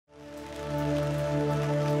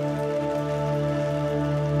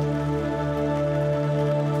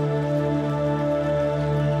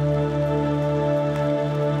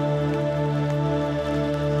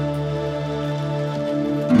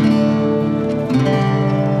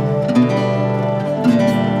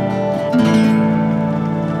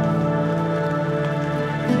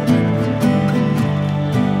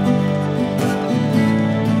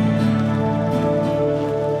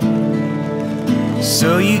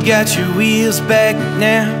you got your wheels back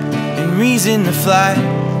now and reason to fly,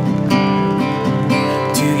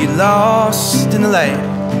 to get lost in the light,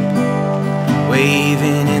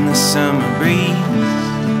 waving in the summer breeze.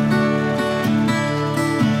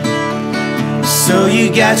 So you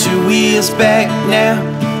got your wheels back now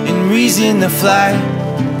and reason to fly,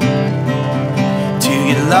 to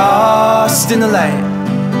get lost in the light,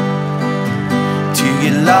 to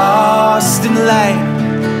get lost in the light.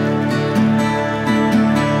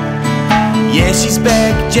 Yeah, she's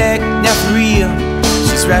back, Jack, now for real.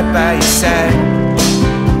 She's right by your side.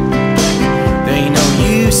 There ain't no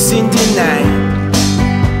use in denying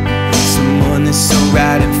someone that's so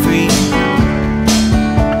right and free.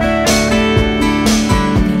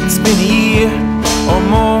 It's been a year or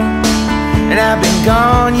more, and I've been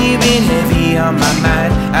gone. You've been heavy on my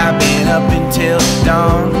mind. I've been up until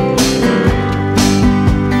dawn.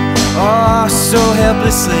 Oh, so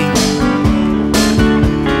helplessly.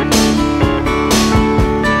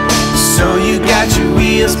 So you got your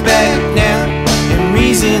wheels back now and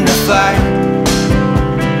reason to fly,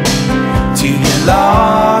 to get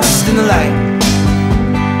lost in the light,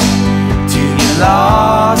 to get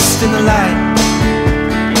lost in the light.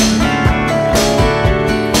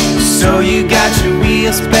 So you got your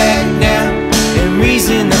wheels back now and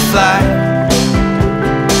reason to fly,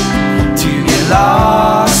 to get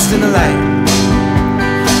lost in the light.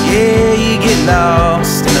 Yeah, you get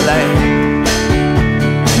lost in the light.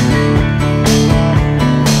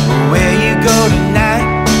 Where you go tonight,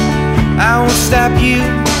 I won't stop you.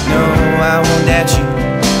 No, I won't let you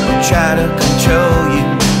try to control you.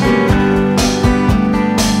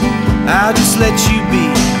 I'll just let you be.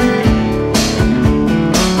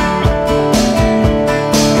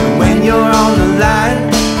 And when you're on the line,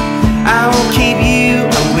 I won't keep you.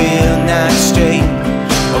 I will not stray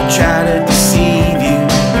or try to deceive you.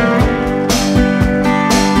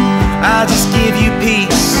 I'll just give you peace.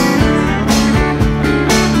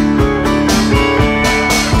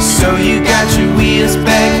 So you got your wheels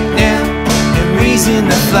back now and reason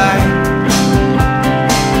to fly,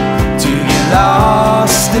 to get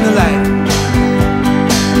lost in the light,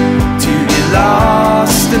 to get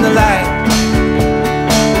lost in the light.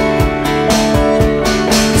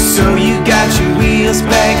 So you got your wheels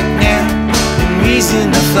back now and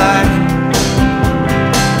reason to fly,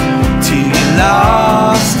 to get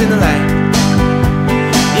lost in the light.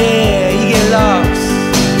 Yeah, you get lost.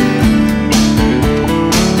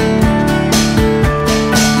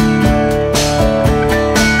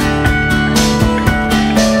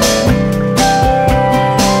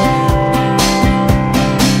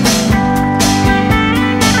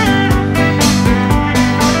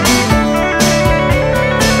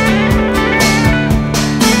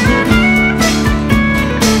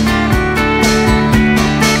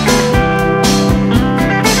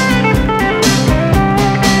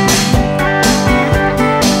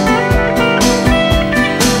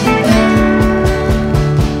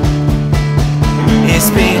 It's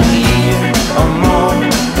been a year or more,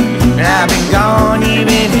 and I've been gone. You've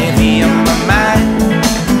been heavy on my mind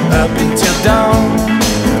up until dawn.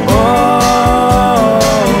 Oh,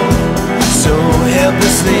 so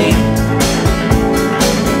helplessly.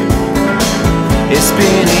 It's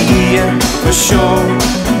been a year for sure,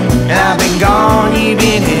 and I've been gone. You've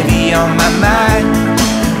been heavy on my mind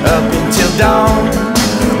up until dawn.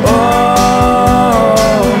 Oh,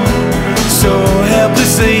 so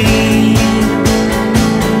helplessly.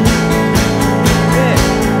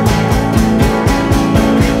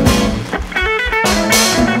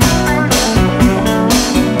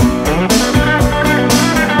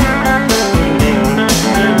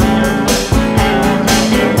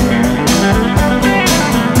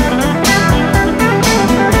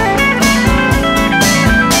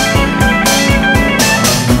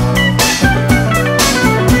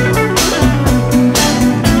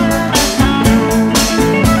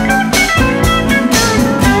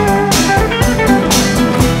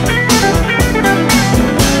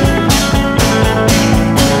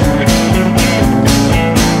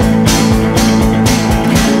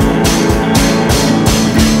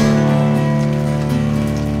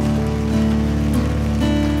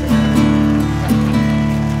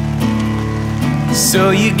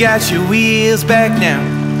 So you got your wheels back now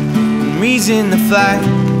and reason to fly,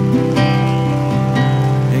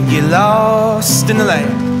 and get lost in the light.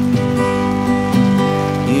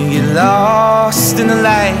 You get lost in the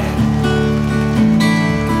light.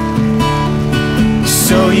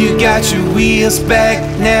 So you got your wheels back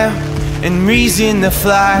now and reason to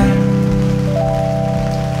fly,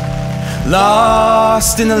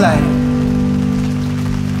 lost in the light.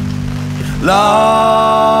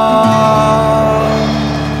 Lost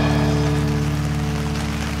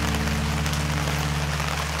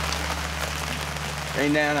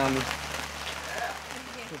Rain down on me.